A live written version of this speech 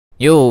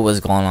Yo, what's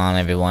going on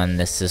everyone?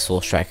 This is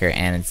SoulStriker,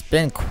 and it's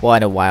been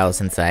quite a while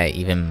since I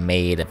even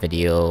made a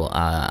video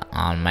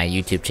on my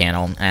YouTube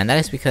channel, and that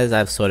is because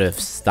I've sort of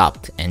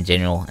stopped in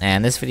general.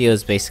 And this video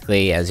is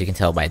basically, as you can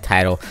tell by the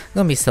title, I'm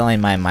going to be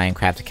selling my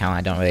Minecraft account. I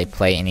don't really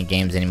play any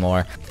games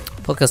anymore.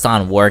 Focus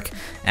on work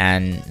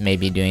and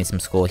maybe doing some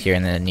school here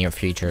in the near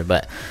future,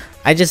 but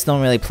I just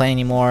don't really play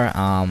anymore.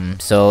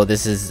 So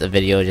this is a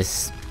video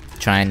just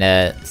trying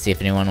to see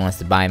if anyone wants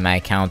to buy my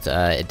account.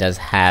 It does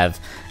have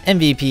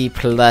MVP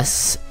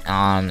plus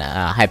on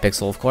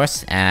Hypixel, of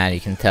course, and you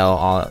can tell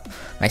all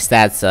my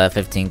stats: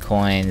 15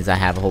 coins. I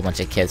have a whole bunch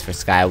of kits for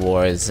Sky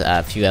Wars,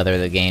 a few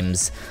other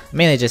games. I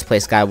mainly just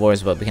play Sky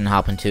Wars, but we can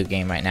hop into a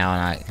game right now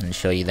and I can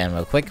show you them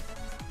real quick.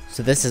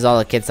 So this is all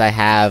the kits I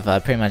have.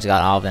 Pretty much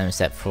got all of them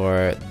except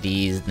for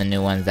the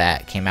new ones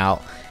that came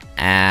out.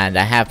 And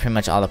I have pretty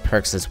much all the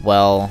perks as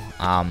well,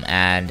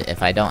 and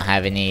if I don't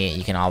have any,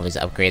 you can always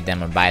upgrade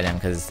them or buy them,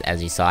 because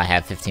as you saw, I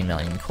have 15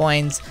 million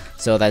coins,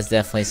 so that's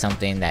definitely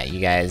something that you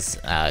guys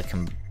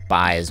can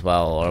buy as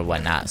well or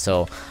whatnot.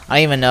 So I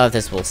don't even know if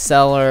this will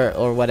sell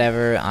or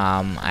whatever.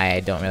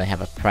 I don't really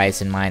have a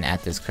price in mind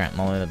at this current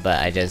moment,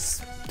 but I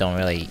just don't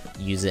really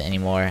use it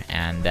anymore,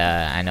 and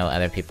I know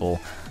other people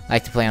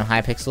like to play on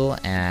Hypixel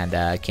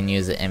and can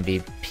use the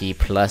MVP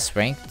plus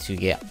rank to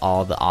get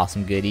all the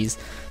awesome goodies.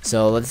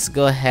 So let's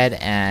go ahead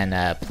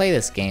and play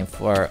this game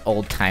for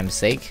old time's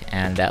sake.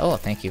 And oh,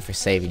 thank you for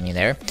saving me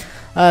there.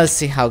 Let's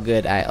see how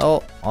good I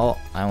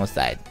almost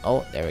died.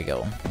 Oh, there we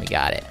go. We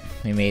got it.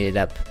 We made it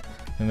up.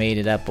 We made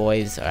it up,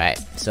 boys. Alright,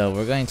 so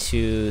we're going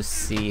to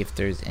see if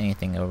there's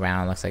anything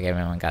around. Looks like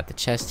everyone got the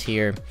chest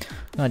here.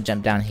 I'm gonna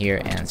jump down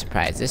here and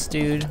surprise this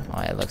dude.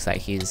 Oh, it looks like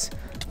he's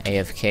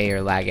AFK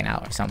or lagging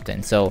out or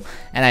something. So,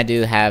 and I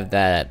do have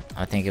that,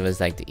 I think it was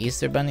like the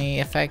Easter Bunny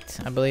effect,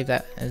 I believe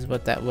that is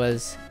what that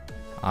was.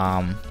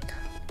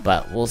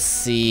 But we'll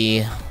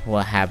see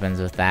what happens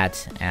with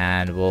that,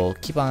 and we'll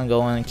keep on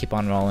going, keep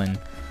on rolling.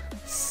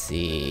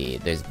 See,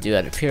 there's a dude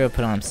out of here,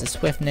 put on some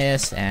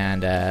swiftness,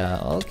 and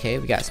okay,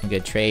 we got some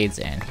good trades,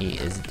 and he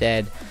is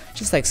dead,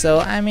 just like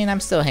so. I mean,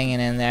 I'm still hanging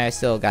in there, I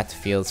still got the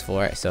fields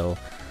for it, so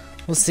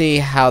we'll see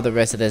how the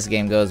rest of this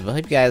game goes. But I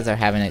hope you guys are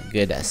having a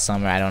good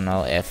summer. I don't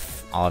know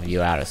if all of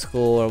you are out of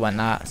school or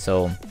whatnot,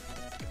 so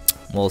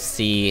we'll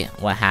see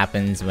what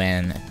happens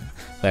when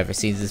whoever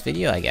sees this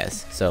video, I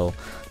guess. So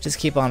just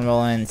keep on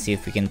rolling, see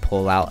if we can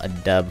pull out a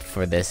dub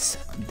for this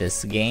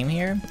game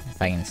here.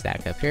 If I can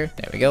stack up here,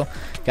 there we go.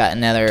 Got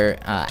another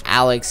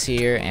Alex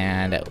here,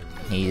 and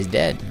he's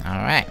dead.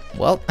 Alright,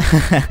 well,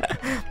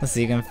 let's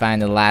see if we can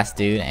find the last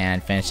dude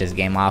and finish this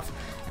game off.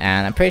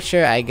 And I'm pretty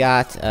sure I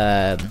got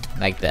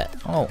like that.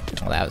 Oh,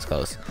 well, that was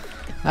close.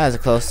 That was a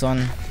close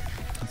one.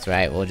 That's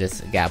right, we'll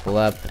just gapple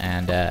up,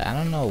 and I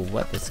don't know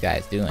what this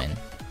guy's doing.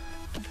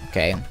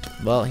 Okay,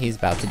 well, he's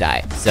about to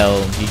die,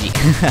 so GG.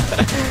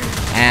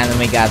 And then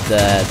we got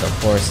the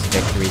horse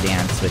victory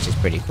dance, which is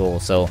pretty cool.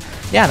 So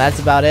yeah, that's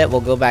about it.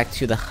 We'll go back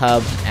to the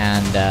hub,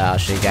 and I'll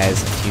show you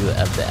guys a few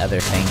of the other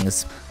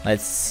things.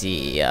 Let's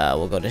see,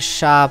 we'll go to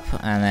shop,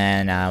 and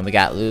then we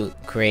got loot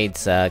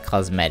crates,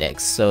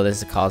 cosmetics. So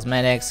this is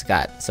cosmetics,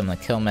 got some of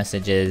the kill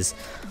messages.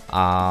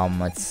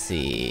 Let's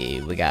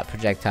see, we got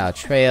projectile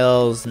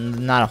trails,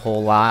 not a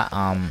whole lot.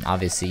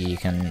 Obviously you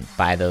can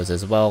buy those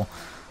as well.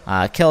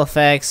 Kill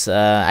effects,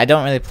 I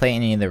don't really play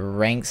any of the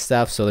ranked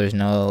stuff, so there's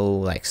no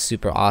like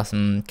super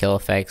awesome kill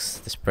effects.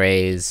 The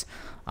sprays,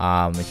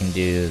 we can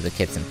do the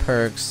kits and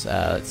perks.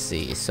 Let's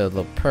see, so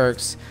the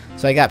perks,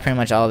 so I got pretty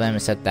much all of them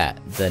except that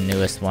the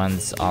newest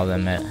ones, all of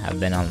them have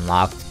been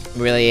unlocked.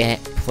 Really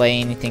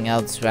play anything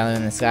else rather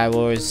than the Sky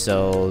Wars,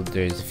 so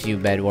there's a few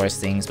Bed Wars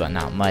things, but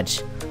not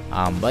much.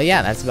 But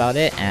yeah, that's about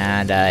it,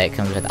 and it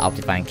comes with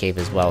Optifine Cape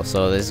as well,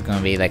 so this is going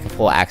to be like a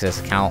full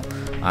access account.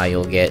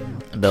 You'll get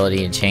ability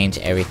to change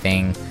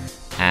everything,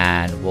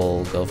 and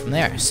we'll go from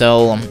there.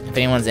 So if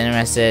anyone's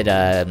interested,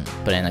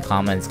 put it in the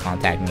comments,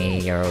 contact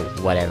me or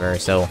whatever.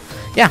 So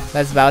yeah,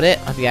 that's about it.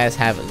 Hope you guys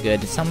have a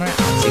good summer.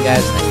 I'll see you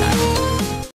guys next time.